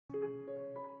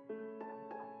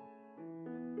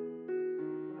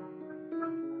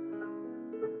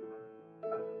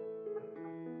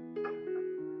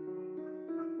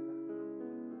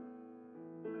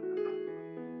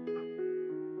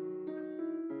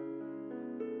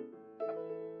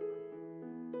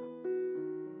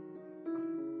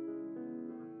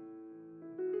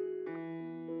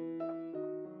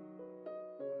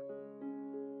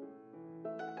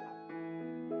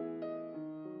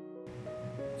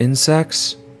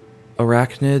Insects,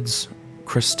 arachnids,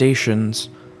 crustaceans,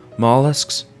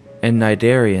 mollusks, and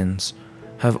cnidarians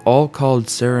have all called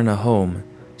Serina home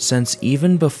since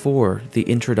even before the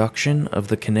introduction of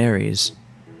the canaries.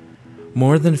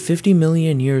 More than 50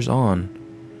 million years on,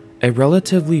 a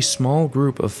relatively small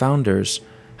group of founders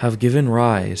have given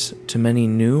rise to many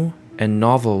new and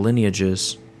novel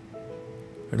lineages.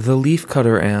 The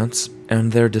leafcutter ants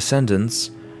and their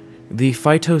descendants, the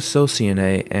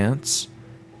Phytosocianae ants,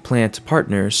 plant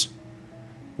partners,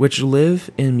 which live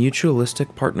in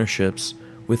mutualistic partnerships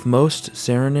with most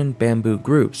Serinin bamboo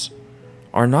groups,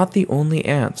 are not the only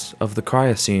ants of the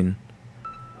Cryocene.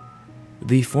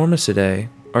 The Formicidae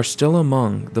are still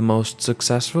among the most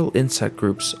successful insect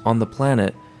groups on the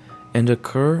planet and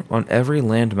occur on every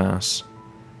landmass.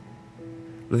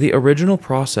 The original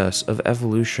process of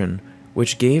evolution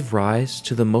which gave rise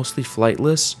to the mostly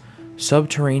flightless,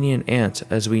 subterranean ant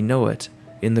as we know it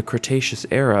in the Cretaceous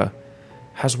era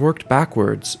has worked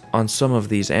backwards on some of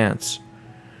these ants,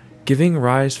 giving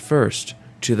rise first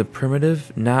to the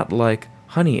primitive gnat-like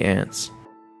honey ants,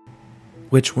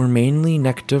 which were mainly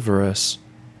nectivorous,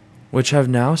 which have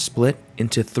now split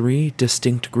into three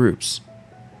distinct groups.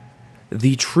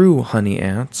 The true honey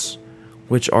ants,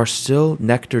 which are still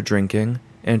nectar-drinking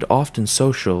and often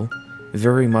social,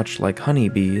 very much like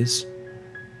honeybees.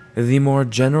 The more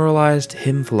generalized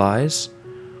hymnflies,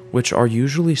 which are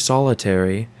usually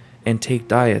solitary and take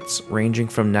diets ranging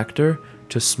from nectar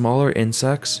to smaller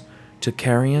insects to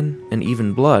carrion and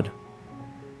even blood,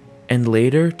 and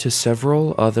later to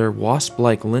several other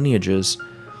wasp-like lineages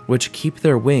which keep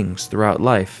their wings throughout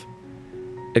life,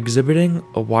 exhibiting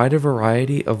a wider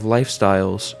variety of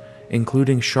lifestyles,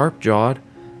 including sharp-jawed,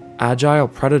 agile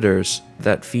predators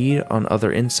that feed on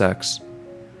other insects.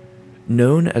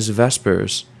 Known as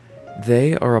vespers,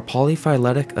 they are a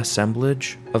polyphyletic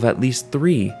assemblage of at least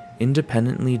 3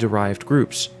 independently derived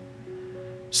groups,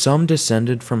 some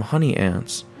descended from honey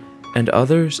ants, and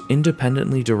others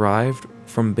independently derived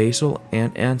from basal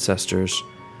ant ancestors,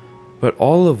 but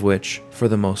all of which, for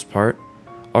the most part,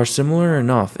 are similar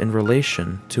enough in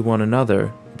relation to one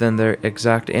another that their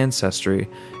exact ancestry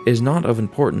is not of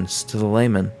importance to the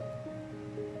layman.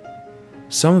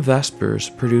 Some vespers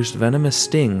produce venomous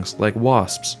stings like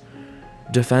wasps,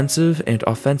 defensive and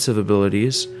offensive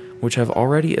abilities which have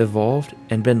already evolved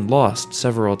and been lost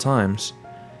several times,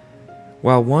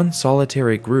 while one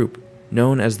solitary group,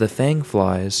 known as the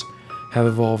fangflies, have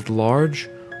evolved large,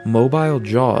 mobile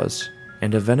jaws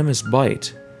and a venomous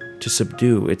bite to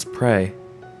subdue its prey.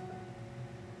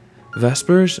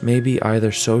 Vespers may be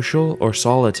either social or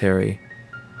solitary,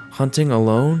 hunting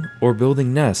alone or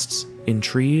building nests in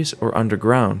trees or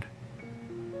underground.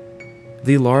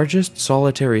 The largest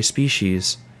solitary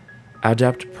species,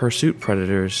 adept pursuit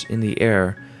predators in the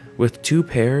air with 2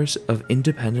 pairs of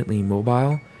independently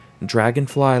mobile,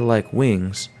 dragonfly-like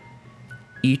wings,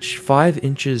 each 5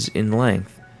 inches in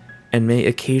length, and may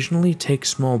occasionally take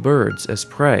small birds as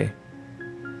prey,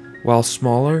 while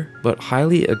smaller but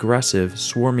highly aggressive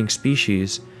swarming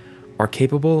species are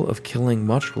capable of killing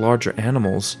much larger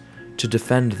animals to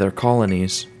defend their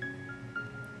colonies.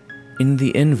 In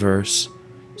the inverse,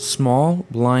 small,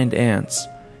 blind ants,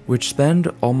 which spend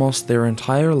almost their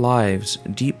entire lives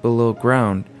deep below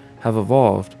ground, have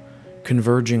evolved,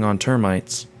 converging on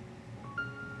termites.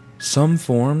 Some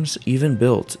forms even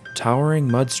built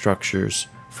towering mud structures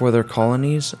for their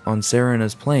colonies on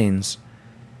Serina's plains,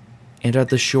 and at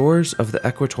the shores of the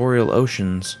equatorial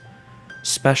oceans,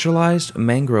 specialized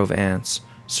mangrove ants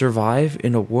survive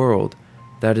in a world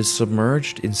that is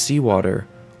submerged in seawater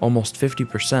almost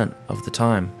 50% of the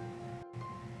time.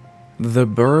 The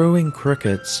burrowing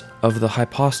crickets of the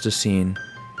Hypostacene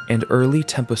and early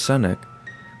Temposenic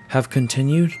have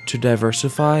continued to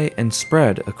diversify and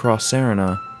spread across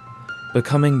Serina,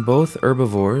 becoming both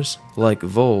herbivores like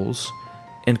voles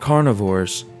and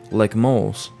carnivores like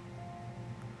moles.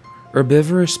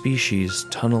 Herbivorous species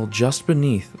tunnel just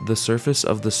beneath the surface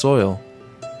of the soil,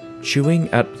 chewing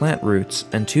at plant roots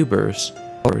and tubers.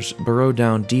 Others burrow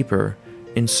down deeper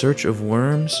in search of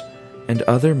worms and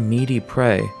other meaty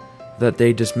prey that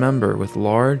they dismember with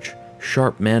large,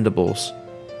 sharp mandibles.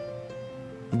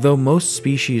 Though most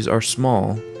species are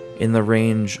small, in the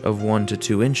range of 1 to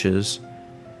 2 inches,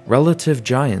 relative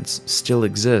giants still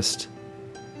exist.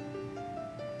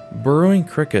 Burrowing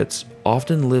crickets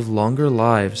often live longer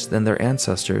lives than their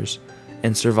ancestors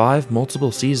and survive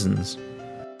multiple seasons,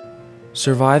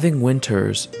 surviving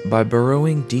winters by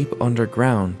burrowing deep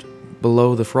underground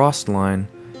below the frost line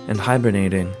and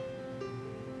hibernating.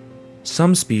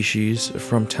 Some species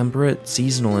from temperate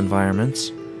seasonal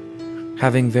environments,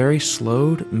 having very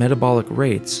slowed metabolic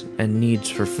rates and needs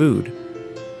for food,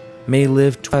 may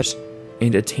live twice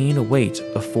and attain a weight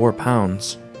of 4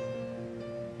 pounds.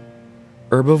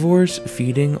 Herbivores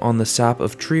feeding on the sap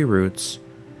of tree roots,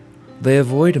 they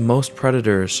avoid most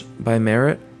predators by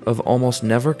merit of almost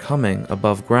never coming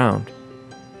above ground.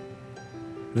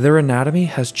 Their anatomy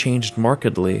has changed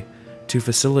markedly to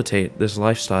facilitate this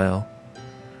lifestyle,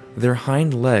 their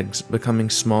hind legs becoming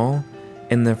small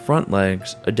and their front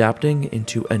legs adapting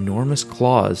into enormous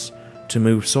claws to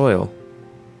move soil.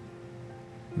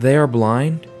 They are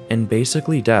blind and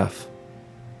basically deaf,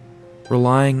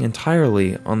 relying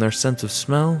entirely on their sense of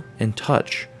smell and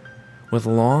touch, with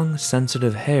long,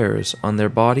 sensitive hairs on their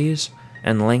bodies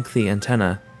and lengthy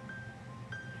antennae.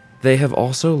 They have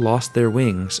also lost their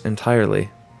wings entirely.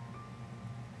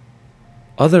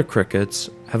 Other crickets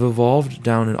have evolved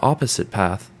down an opposite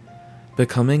path,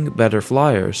 becoming better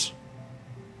flyers.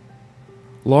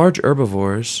 Large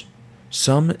herbivores,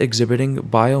 some exhibiting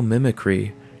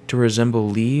biomimicry to resemble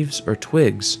leaves or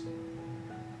twigs,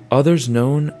 others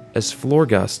known as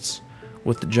Florgusts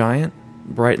with giant,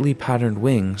 brightly patterned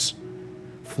wings,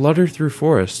 flutter through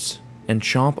forests and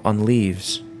chomp on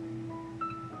leaves.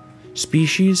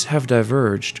 Species have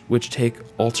diverged which take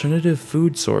alternative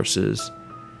food sources,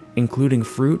 including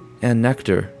fruit and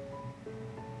nectar.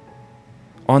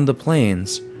 On the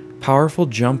plains, powerful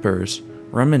jumpers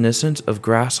reminiscent of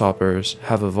grasshoppers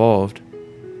have evolved.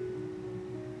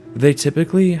 They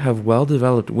typically have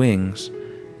well-developed wings,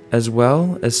 as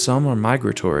well as some are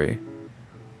migratory,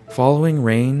 following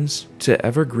rains to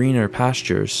ever greener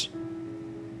pastures.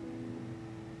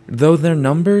 Though their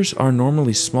numbers are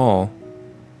normally small,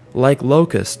 like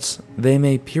locusts, they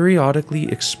may periodically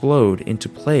explode into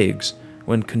plagues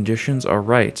when conditions are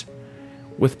right,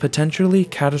 with potentially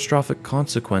catastrophic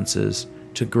consequences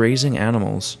to grazing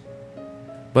animals,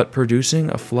 but producing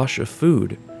a flush of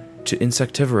food to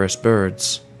insectivorous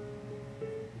birds.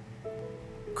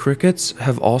 Crickets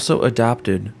have also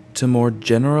adapted to more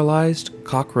generalized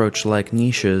cockroach-like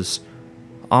niches,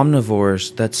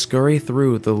 omnivores that scurry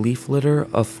through the leaf litter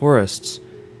of forests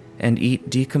and eat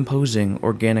decomposing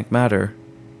organic matter.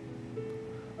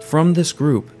 From this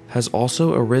group has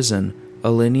also arisen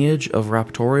a lineage of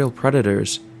raptorial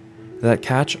predators that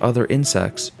catch other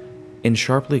insects in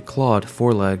sharply clawed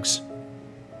forelegs.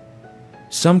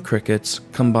 Some crickets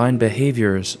combine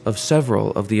behaviors of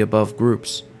several of the above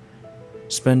groups,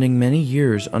 spending many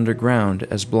years underground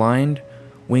as blind,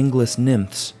 wingless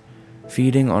nymphs,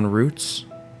 feeding on roots.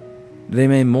 They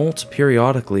may molt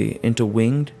periodically into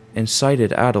winged and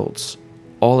sighted adults,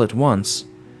 all at once,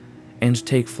 and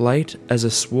take flight as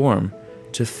a swarm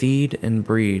to feed and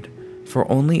breed for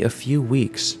only a few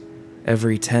weeks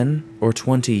every 10 or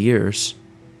 20 years.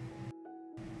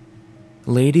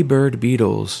 Ladybird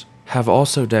beetles have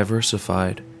also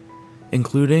diversified,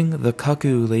 including the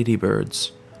cuckoo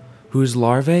ladybirds, whose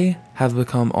larvae have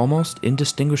become almost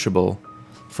indistinguishable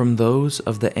from those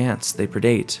of the ants they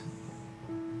predate.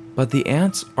 But the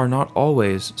ants are not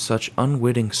always such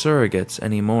unwitting surrogates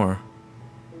anymore.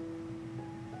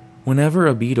 Whenever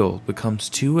a beetle becomes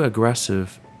too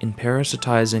aggressive in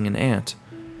parasitizing an ant,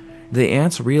 the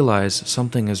ants realize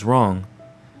something is wrong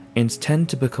and tend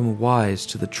to become wise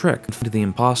to the trick to the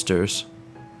imposters,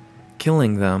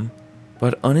 killing them,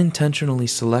 but unintentionally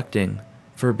selecting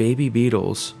for baby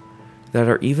beetles that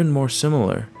are even more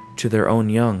similar to their own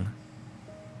young.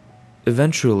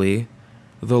 Eventually,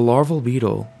 the larval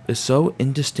beetle is so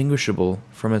indistinguishable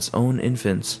from its own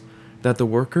infants that the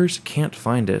workers can't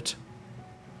find it.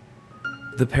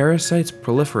 The parasites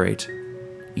proliferate,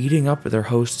 eating up their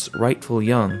host's rightful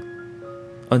young,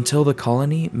 until the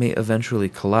colony may eventually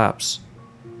collapse.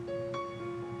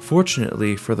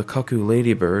 Fortunately for the cuckoo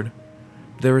ladybird,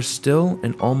 there is still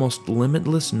an almost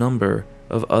limitless number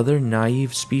of other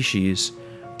naive species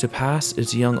to pass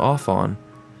its young off on,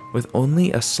 with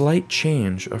only a slight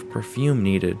change of perfume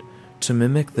needed to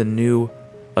mimic the new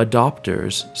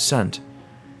adopter's scent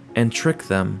and trick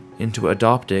them into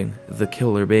adopting the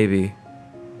killer baby.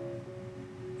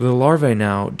 The larvae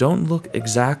now don't look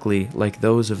exactly like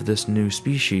those of this new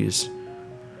species,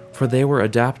 for they were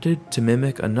adapted to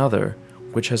mimic another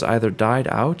which has either died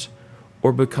out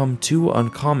or become too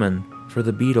uncommon for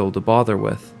the beetle to bother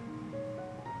with.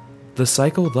 The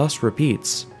cycle thus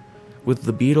repeats, with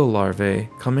the beetle larvae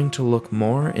coming to look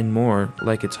more and more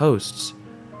like its hosts,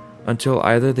 until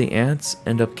either the ants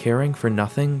end up caring for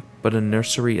nothing but a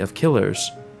nursery of killers,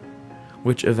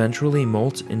 which eventually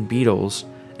molt in beetles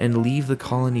and leave the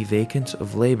colony vacant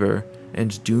of labor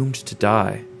and doomed to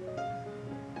die.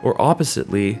 Or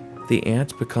oppositely, the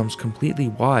ant becomes completely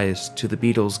wise to the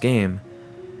beetle's game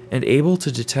and able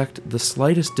to detect the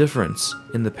slightest difference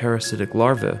in the parasitic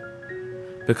larvae,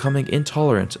 becoming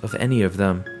intolerant of any of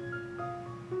them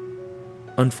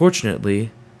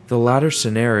Unfortunately, the latter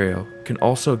scenario can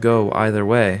also go either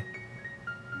way.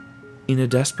 In a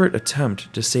desperate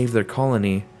attempt to save their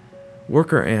colony,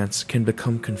 worker ants can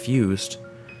become confused,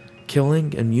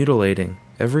 killing and mutilating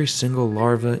every single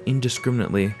larva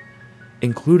indiscriminately,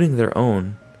 including their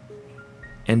own,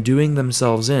 and doing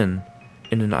themselves in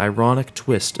an ironic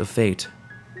twist of fate.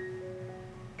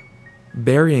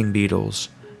 Burying beetles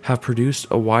have produced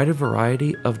a wide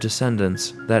variety of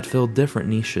descendants that fill different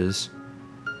niches.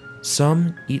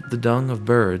 Some eat the dung of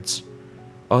birds,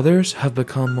 others have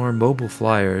become more mobile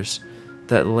flyers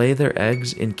that lay their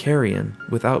eggs in carrion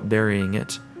without burying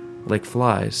it, like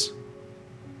flies.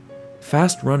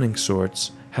 Fast-running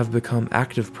sorts have become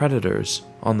active predators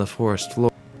on the forest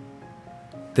floor.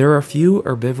 There are few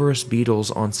herbivorous beetles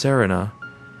on Serina,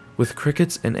 with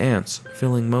crickets and ants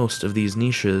filling most of these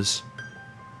niches,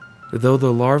 though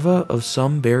the larvae of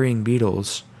some burying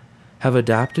beetles have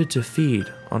adapted to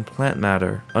feed on plant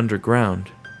matter underground.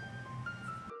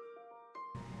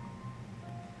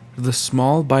 The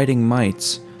small biting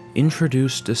mites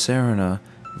introduced to Serina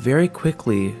very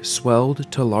quickly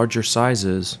swelled to larger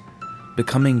sizes,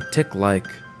 becoming tick-like.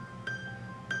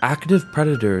 Active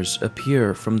predators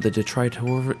appear from the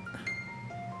detritivore.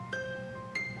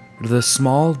 The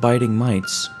small biting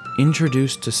mites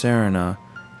introduced to Serina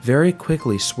very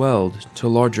quickly swelled to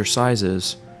larger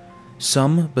sizes,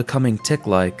 some becoming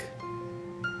tick-like.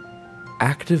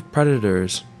 Active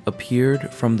predators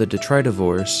appeared from the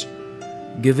detritivores,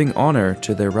 giving honor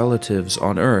to their relatives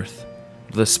on Earth,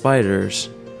 the spiders,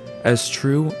 as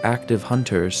true active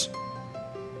hunters.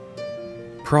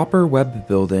 Proper web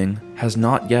building has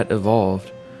not yet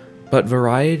evolved, but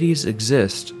varieties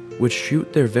exist which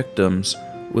shoot their victims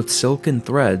with silken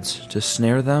threads to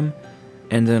snare them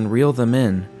and then reel them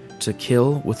in to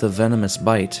kill with a venomous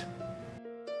bite.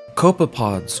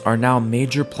 Copepods are now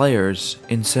major players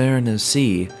in Serina's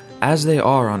sea as they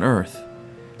are on Earth,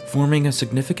 forming a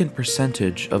significant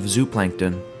percentage of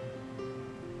zooplankton.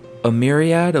 A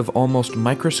myriad of almost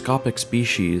microscopic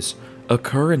species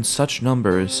occur in such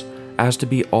numbers as to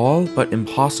be all but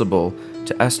impossible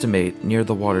to estimate near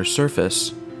the water's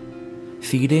surface,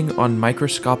 feeding on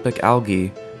microscopic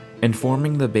algae and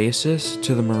forming the basis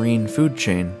to the marine food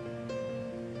chain.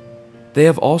 They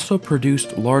have also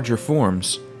produced larger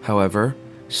forms, however,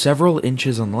 several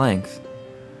inches in length,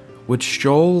 which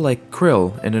shoal like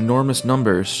krill in enormous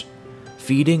numbers,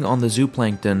 feeding on the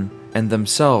zooplankton and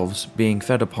themselves being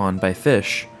fed upon by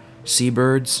fish,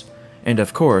 seabirds, and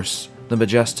of course, the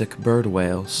majestic bird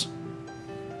whales.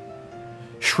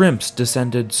 Shrimps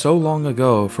descended so long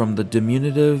ago from the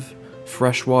diminutive,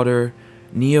 freshwater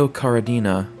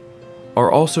Neocaridina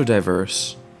are also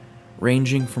diverse,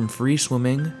 ranging from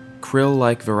free-swimming,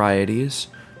 krill-like varieties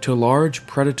to large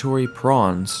predatory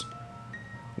prawns,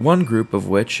 one group of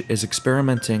which is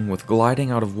experimenting with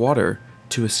gliding out of water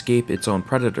to escape its own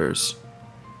predators,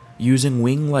 using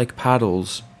wing-like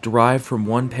paddles derived from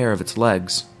one pair of its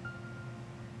legs.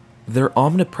 They're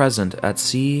omnipresent at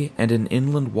sea and in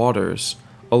inland waters,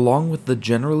 along with the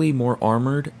generally more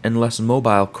armored and less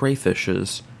mobile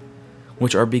crayfishes,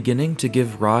 which are beginning to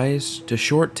give rise to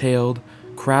short-tailed,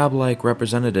 crab-like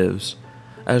representatives,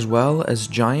 as well as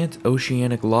giant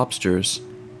oceanic lobsters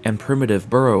and primitive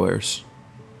burrowers.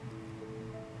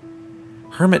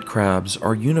 Hermit crabs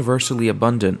are universally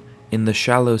abundant in the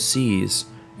shallow seas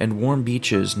and warm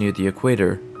beaches near the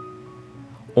equator.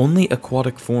 Only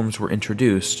aquatic forms were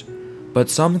introduced, but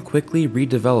some quickly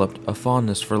redeveloped a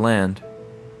fondness for land.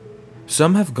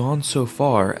 Some have gone so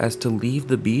far as to leave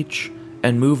the beach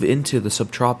and move into the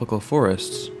subtropical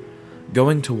forests,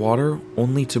 going to water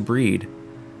only to breed,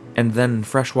 and then in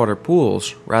freshwater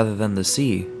pools rather than the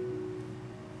sea.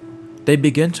 They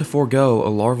begin to forego a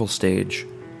larval stage,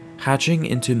 hatching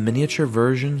into miniature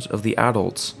versions of the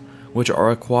adults, which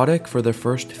are aquatic for their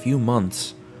first few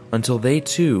months, until they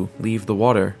too leave the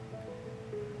water.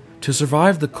 To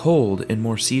survive the cold in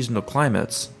more seasonal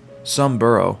climates, some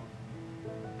burrow.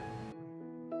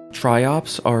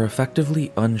 Triops are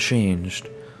effectively unchanged,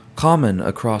 common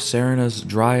across Serina's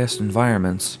driest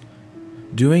environments,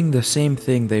 doing the same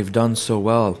thing they've done so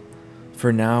well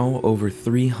for now over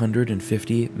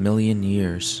 350 million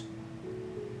years.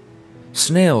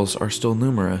 Snails are still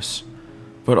numerous,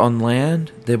 but on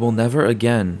land they will never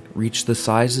again reach the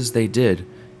sizes they did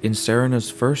in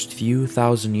Serina's first few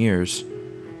thousand years.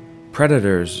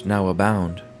 Predators now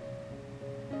abound.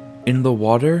 In the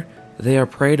water, they are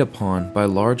preyed upon by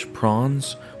large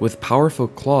prawns with powerful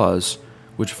claws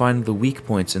which find the weak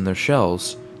points in their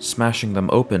shells, smashing them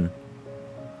open.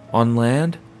 On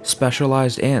land,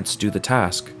 specialized ants do the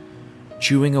task,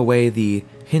 chewing away the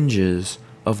hinges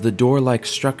of the door-like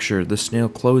structure the snail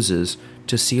closes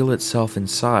to seal itself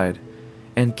inside,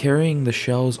 and carrying the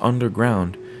shells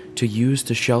underground to use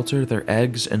to shelter their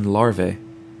eggs and larvae.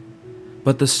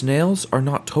 But the snails are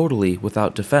not totally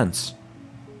without defense.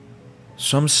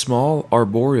 Some small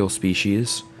arboreal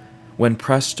species, when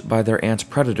pressed by their ant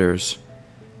predators,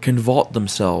 can vault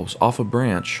themselves off a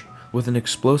branch with an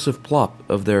explosive plop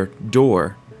of their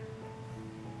door,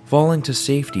 falling to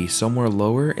safety somewhere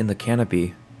lower in the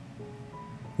canopy.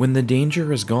 When the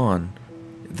danger is gone,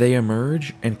 they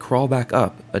emerge and crawl back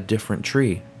up a different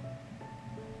tree.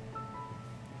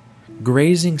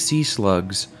 Grazing sea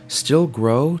slugs still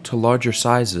grow to larger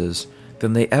sizes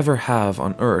than they ever have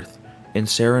on Earth in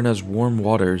Serina's warm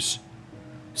waters,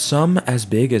 some as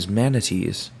big as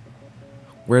manatees,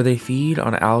 where they feed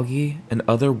on algae and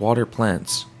other water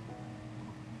plants.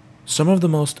 Some of the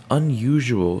most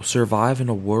unusual survive in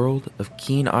a world of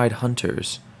keen-eyed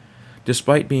hunters,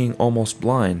 despite being almost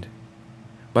blind,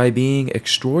 by being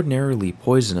extraordinarily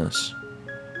poisonous.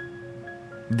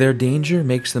 Their danger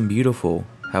makes them beautiful,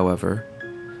 however,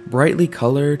 brightly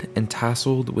colored and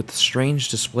tasseled with strange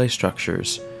display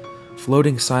structures,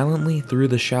 floating silently through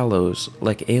the shallows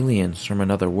like aliens from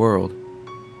another world.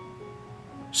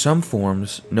 Some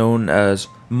forms, known as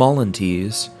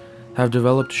mollentees, have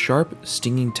developed sharp,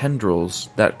 stinging tendrils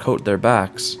that coat their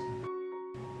backs,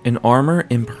 an armor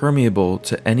impermeable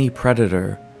to any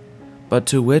predator, but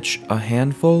to which a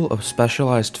handful of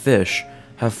specialized fish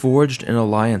have forged an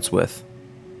alliance with.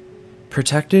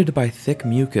 Protected by thick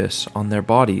mucus on their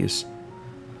bodies,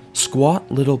 squat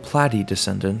little platy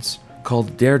descendants,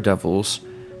 called daredevils,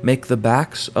 make the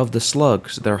backs of the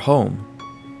slugs their home,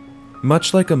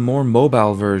 much like a more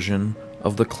mobile version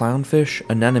of the clownfish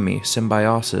anemone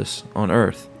symbiosis on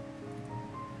Earth.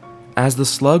 As the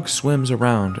slug swims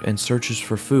around and searches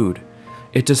for food,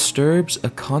 it disturbs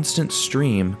a constant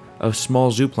stream of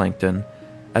small zooplankton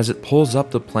as it pulls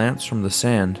up the plants from the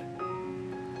sand.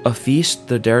 A feast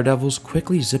the daredevils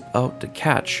quickly zip out to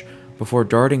catch before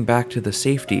darting back to the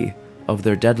safety of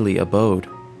their deadly abode.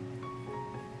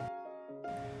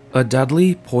 A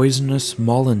deadly poisonous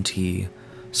mollentee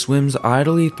swims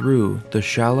idly through the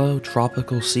shallow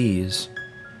tropical seas,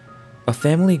 a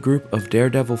family group of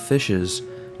daredevil fishes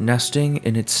nesting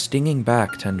in its stinging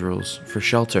back tendrils for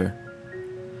shelter.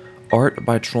 Art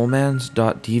by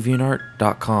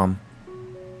trollmans.deviantart.com.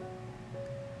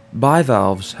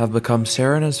 Bivalves have become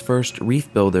Serina's first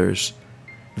reef builders.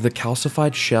 The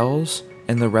calcified shells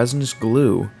and the resinous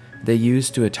glue they use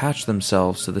to attach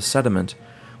themselves to the sediment,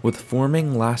 with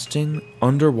forming lasting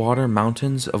underwater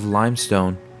mountains of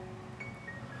limestone.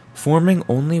 Forming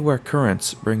only where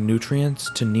currents bring nutrients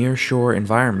to near-shore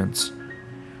environments,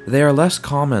 they are less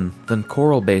common than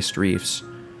coral-based reefs,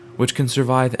 which can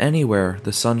survive anywhere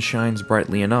the sun shines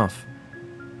brightly enough.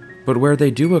 But where they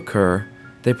do occur,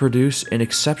 they produce an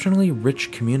exceptionally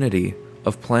rich community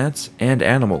of plants and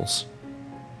animals.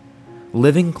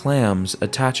 Living clams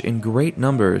attach in great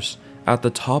numbers at the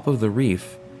top of the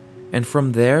reef, and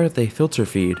from there they filter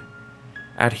feed,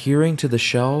 adhering to the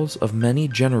shells of many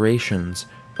generations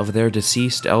of their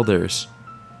deceased elders,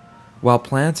 while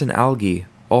plants and algae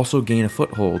also gain a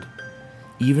foothold,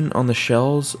 even on the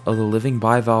shells of the living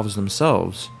bivalves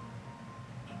themselves,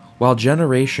 while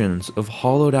generations of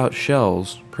hollowed-out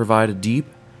shells provide a deep,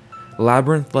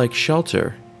 labyrinth-like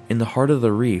shelter in the heart of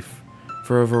the reef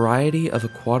for a variety of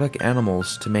aquatic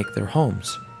animals to make their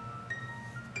homes.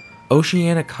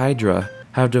 Oceanic hydra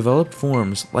have developed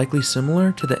forms likely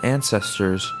similar to the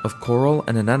ancestors of coral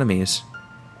and anemones.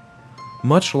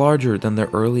 Much larger than their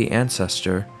early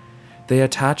ancestor, they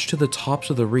attach to the tops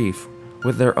of the reef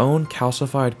with their own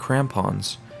calcified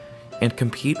crampons and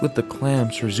compete with the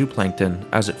clams for zooplankton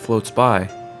as it floats by,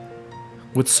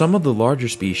 with some of the larger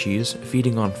species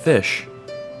feeding on fish.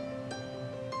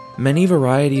 Many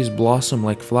varieties blossom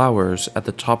like flowers at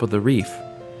the top of the reef,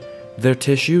 their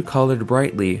tissue colored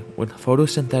brightly with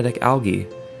photosynthetic algae,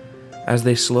 as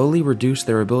they slowly reduce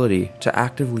their ability to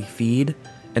actively feed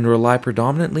and rely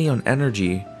predominantly on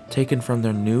energy taken from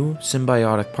their new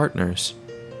symbiotic partners.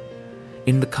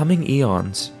 In the coming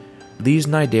eons, these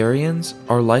cnidarians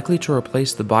are likely to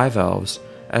replace the bivalves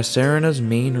as Serina's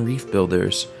main reef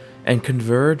builders and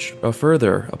converge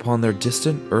further upon their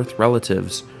distant Earth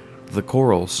relatives, the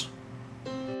corals.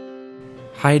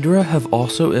 Hydra have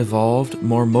also evolved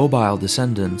more mobile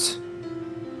descendants.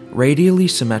 Radially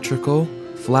symmetrical,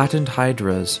 flattened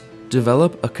hydras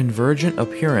develop a convergent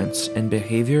appearance and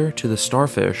behavior to the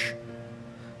starfish,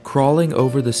 crawling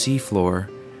over the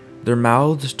seafloor, their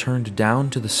mouths turned down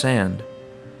to the sand,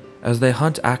 as they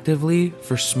hunt actively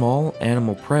for small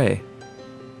animal prey.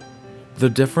 The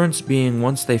difference being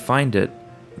once they find it,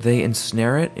 they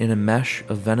ensnare it in a mesh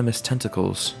of venomous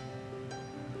tentacles.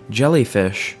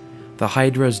 Jellyfish, the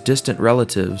Hydra's distant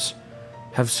relatives,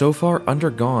 have so far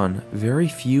undergone very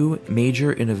few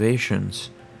major innovations,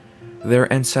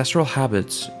 their ancestral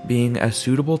habits being as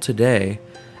suitable today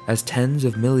as tens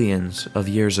of millions of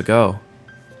years ago.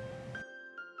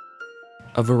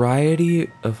 A variety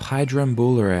of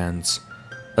hydrambulerans,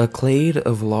 a clade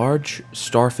of large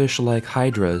starfish-like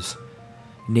hydras,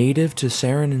 native to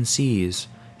Serina seas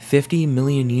 50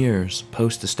 million years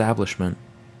post-establishment.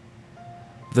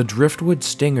 The driftwood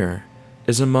stinger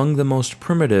is among the most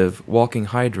primitive walking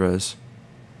hydras.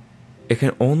 It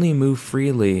can only move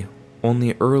freely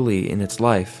only early in its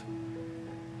life.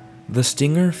 The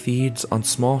stinger feeds on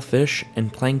small fish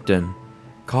and plankton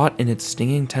caught in its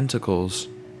stinging tentacles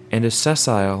and is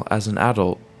sessile as an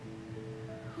adult.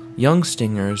 Young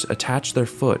stingers attach their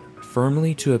foot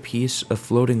firmly to a piece of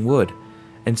floating wood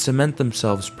and cement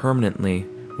themselves permanently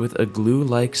with a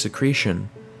glue-like secretion,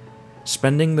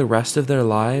 spending the rest of their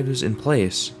lives in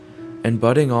place and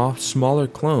budding off smaller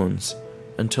clones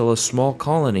until a small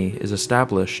colony is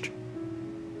established.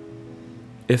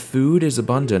 If food is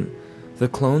abundant, the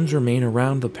clones remain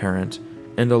around the parent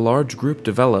and a large group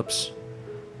develops,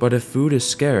 but if food is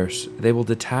scarce, they will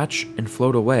detach and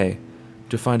float away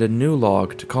to find a new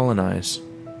log to colonize.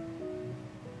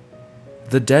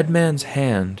 The dead man's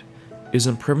hand is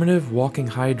a primitive walking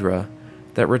hydra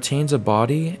that retains a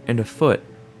body and a foot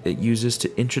it uses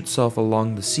to inch itself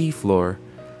along the sea floor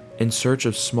in search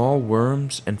of small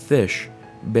worms and fish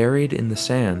buried in the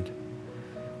sand,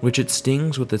 which it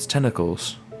stings with its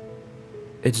tentacles.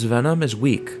 Its venom is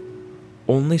weak,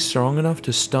 only strong enough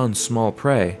to stun small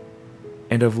prey,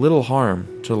 and of little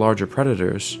harm to larger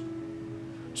predators,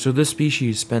 so this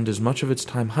species spends as much of its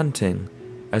time hunting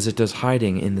as it does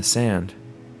hiding in the sand.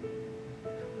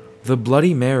 The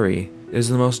Bloody Mary is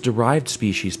the most derived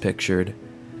species pictured,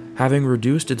 having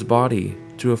reduced its body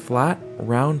to a flat,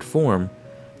 round form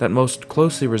that most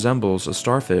closely resembles a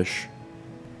starfish.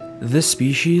 This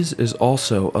species is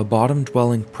also a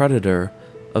bottom-dwelling predator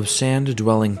of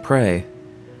sand-dwelling prey,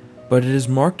 but it is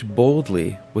marked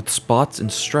boldly with spots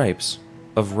and stripes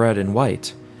of red and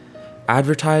white,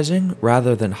 advertising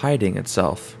rather than hiding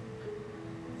itself.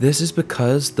 This is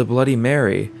because the Bloody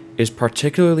Mary is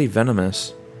particularly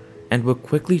venomous and will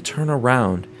quickly turn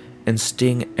around and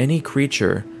sting any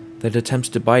creature that attempts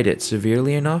to bite it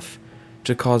severely enough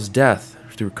to cause death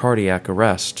through cardiac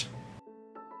arrest.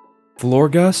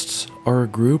 Florgusts are a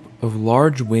group of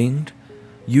large-winged,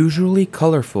 usually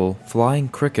colorful flying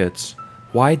crickets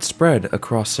widespread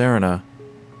across Serina.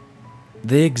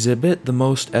 They exhibit the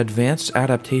most advanced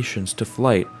adaptations to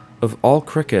flight of all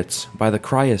crickets by the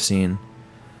Cryocene,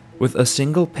 with a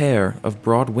single pair of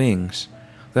broad wings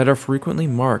that are frequently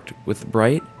marked with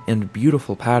bright and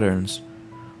beautiful patterns,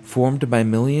 formed by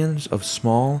millions of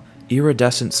small,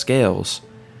 iridescent scales,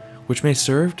 which may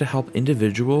serve to help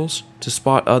individuals to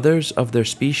spot others of their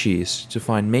species, to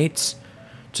find mates,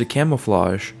 to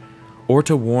camouflage, or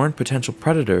to warn potential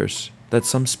predators that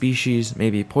some species may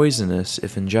be poisonous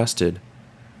if ingested.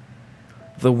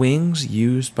 The wings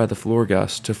used by the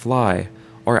Florgust to fly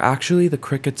are actually the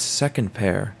cricket's second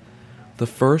pair, the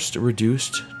first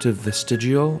reduced to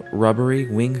vestigial, rubbery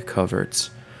wing coverts,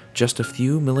 just a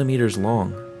few millimeters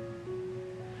long.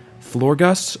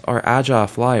 Florgusts are agile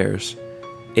flyers,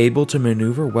 able to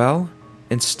maneuver well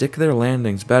and stick their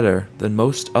landings better than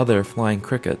most other flying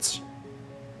crickets.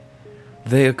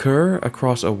 They occur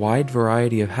across a wide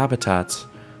variety of habitats,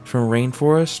 from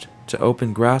rainforest to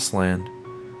open grassland,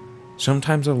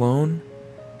 sometimes alone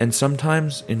and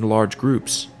sometimes in large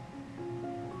groups.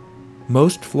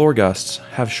 Most Florgusts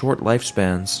have short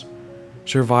lifespans,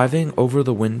 surviving over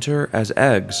the winter as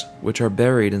eggs which are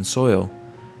buried in soil,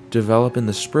 develop in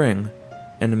the spring,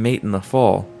 and mate in the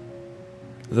fall.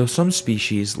 Though some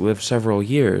species live several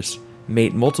years,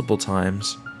 mate multiple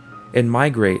times, and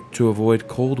migrate to avoid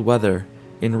cold weather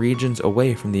in regions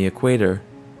away from the equator.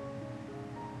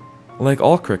 Like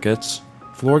all crickets,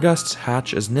 Florgusts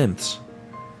hatch as nymphs,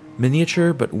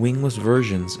 miniature but wingless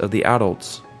versions of the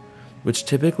adults, which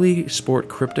typically sport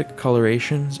cryptic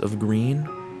colorations of green,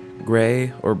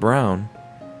 gray, or brown,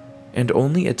 and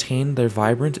only attain their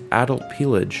vibrant adult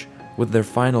pelage with their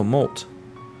final molt,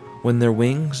 when their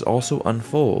wings also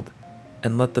unfold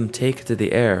and let them take to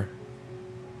the air.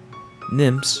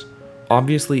 Nymphs,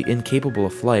 obviously incapable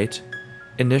of flight,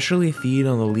 initially feed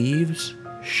on the leaves,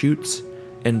 shoots,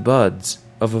 and buds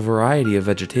of a variety of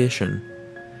vegetation,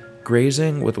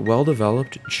 grazing with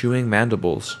well-developed chewing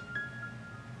mandibles.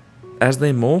 As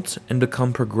they molt and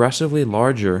become progressively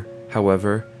larger,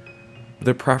 however,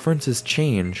 their preferences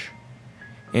change,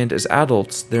 and as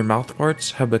adults, their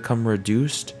mouthparts have become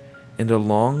reduced and a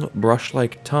long,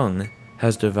 brush-like tongue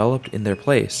has developed in their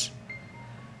place,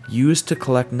 used to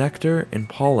collect nectar and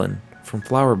pollen from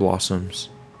flower blossoms.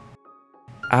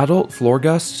 Adult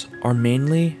Florgusts are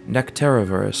mainly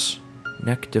nectivorous.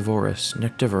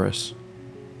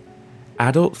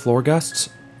 Adult Florgusts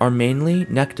are mainly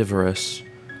nectivorous,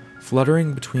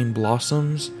 fluttering between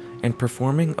blossoms and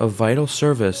performing a vital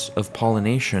service of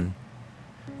pollination,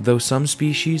 though some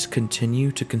species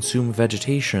continue to consume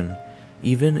vegetation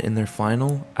even in their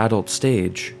final adult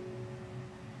stage.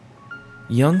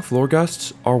 Young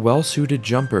Florgusts are well-suited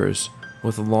jumpers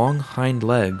with long hind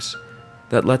legs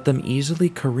that let them easily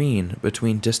careen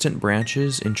between distant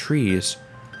branches in trees,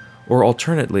 or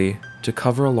alternately, to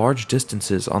cover large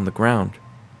distances on the ground.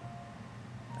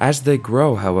 As they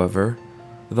grow, however,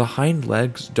 the hind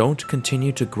legs don't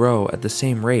continue to grow at the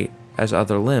same rate as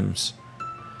other limbs,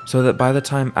 so that by the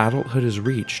time adulthood is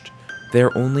reached, they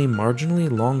are only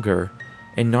marginally longer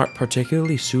and not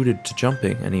particularly suited to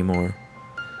jumping anymore,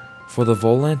 for the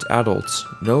volant adults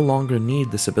no longer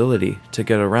need this ability to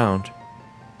get around.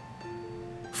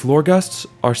 Florgusts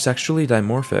are sexually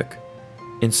dimorphic.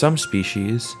 In some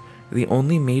species, the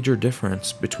only major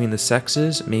difference between the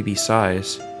sexes may be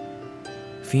size.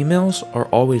 Females are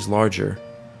always larger,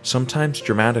 sometimes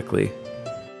dramatically.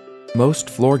 Most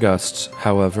Florgusts,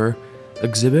 however,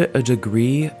 exhibit a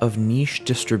degree of niche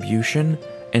distribution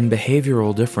and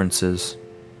behavioral differences.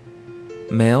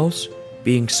 Males,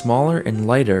 being smaller and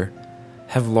lighter,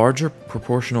 have larger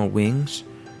proportional wings,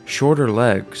 shorter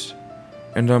legs,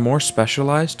 and are more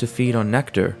specialized to feed on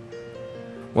nectar,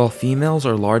 while females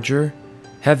are larger,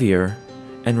 heavier,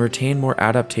 and retain more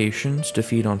adaptations to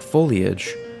feed on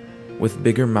foliage, with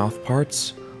bigger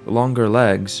mouthparts, longer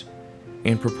legs,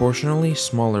 and proportionally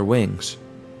smaller wings.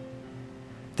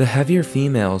 The heavier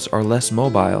females are less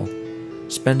mobile,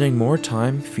 spending more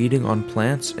time feeding on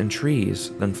plants and trees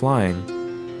than flying,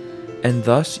 and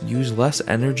thus use less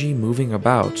energy moving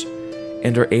about,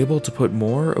 and are able to put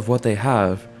more of what they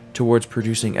have towards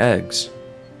producing eggs.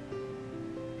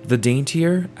 The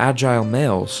daintier, agile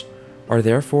males are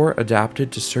therefore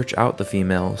adapted to search out the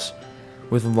females,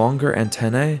 with longer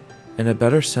antennae and a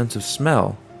better sense of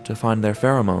smell to find their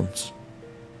pheromones.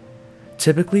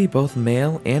 Typically, both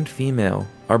male and female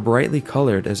are brightly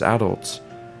colored as adults,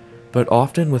 but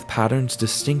often with patterns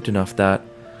distinct enough that,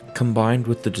 combined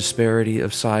with the disparity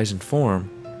of size and form,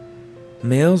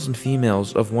 males and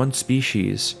females of one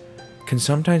species can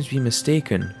sometimes be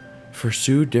mistaken for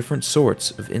two different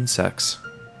sorts of insects.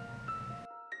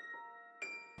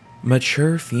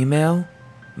 Mature female,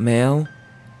 male,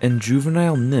 and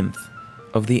juvenile nymph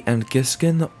of the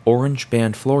Angiscan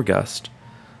orange-band Florgust,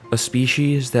 a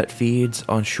species that feeds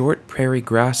on short prairie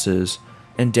grasses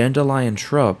and dandelion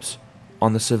shrubs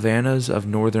on the savannas of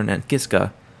northern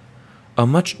Angisca, a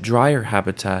much drier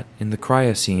habitat in the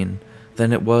Cryocene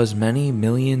than it was many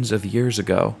millions of years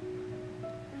ago.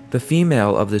 The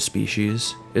female of this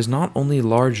species is not only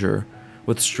larger,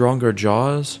 with stronger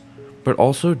jaws, but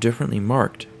also differently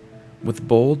marked, with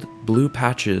bold blue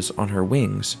patches on her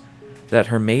wings that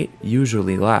her mate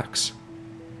usually lacks.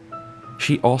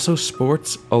 She also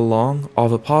sports a long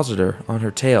ovipositor on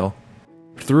her tail,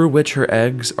 through which her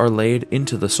eggs are laid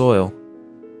into the soil.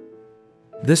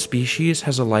 This species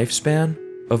has a lifespan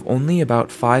of only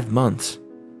about 5 months,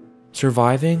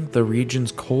 surviving the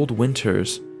region's cold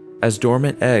winters as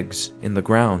dormant eggs in the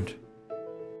ground.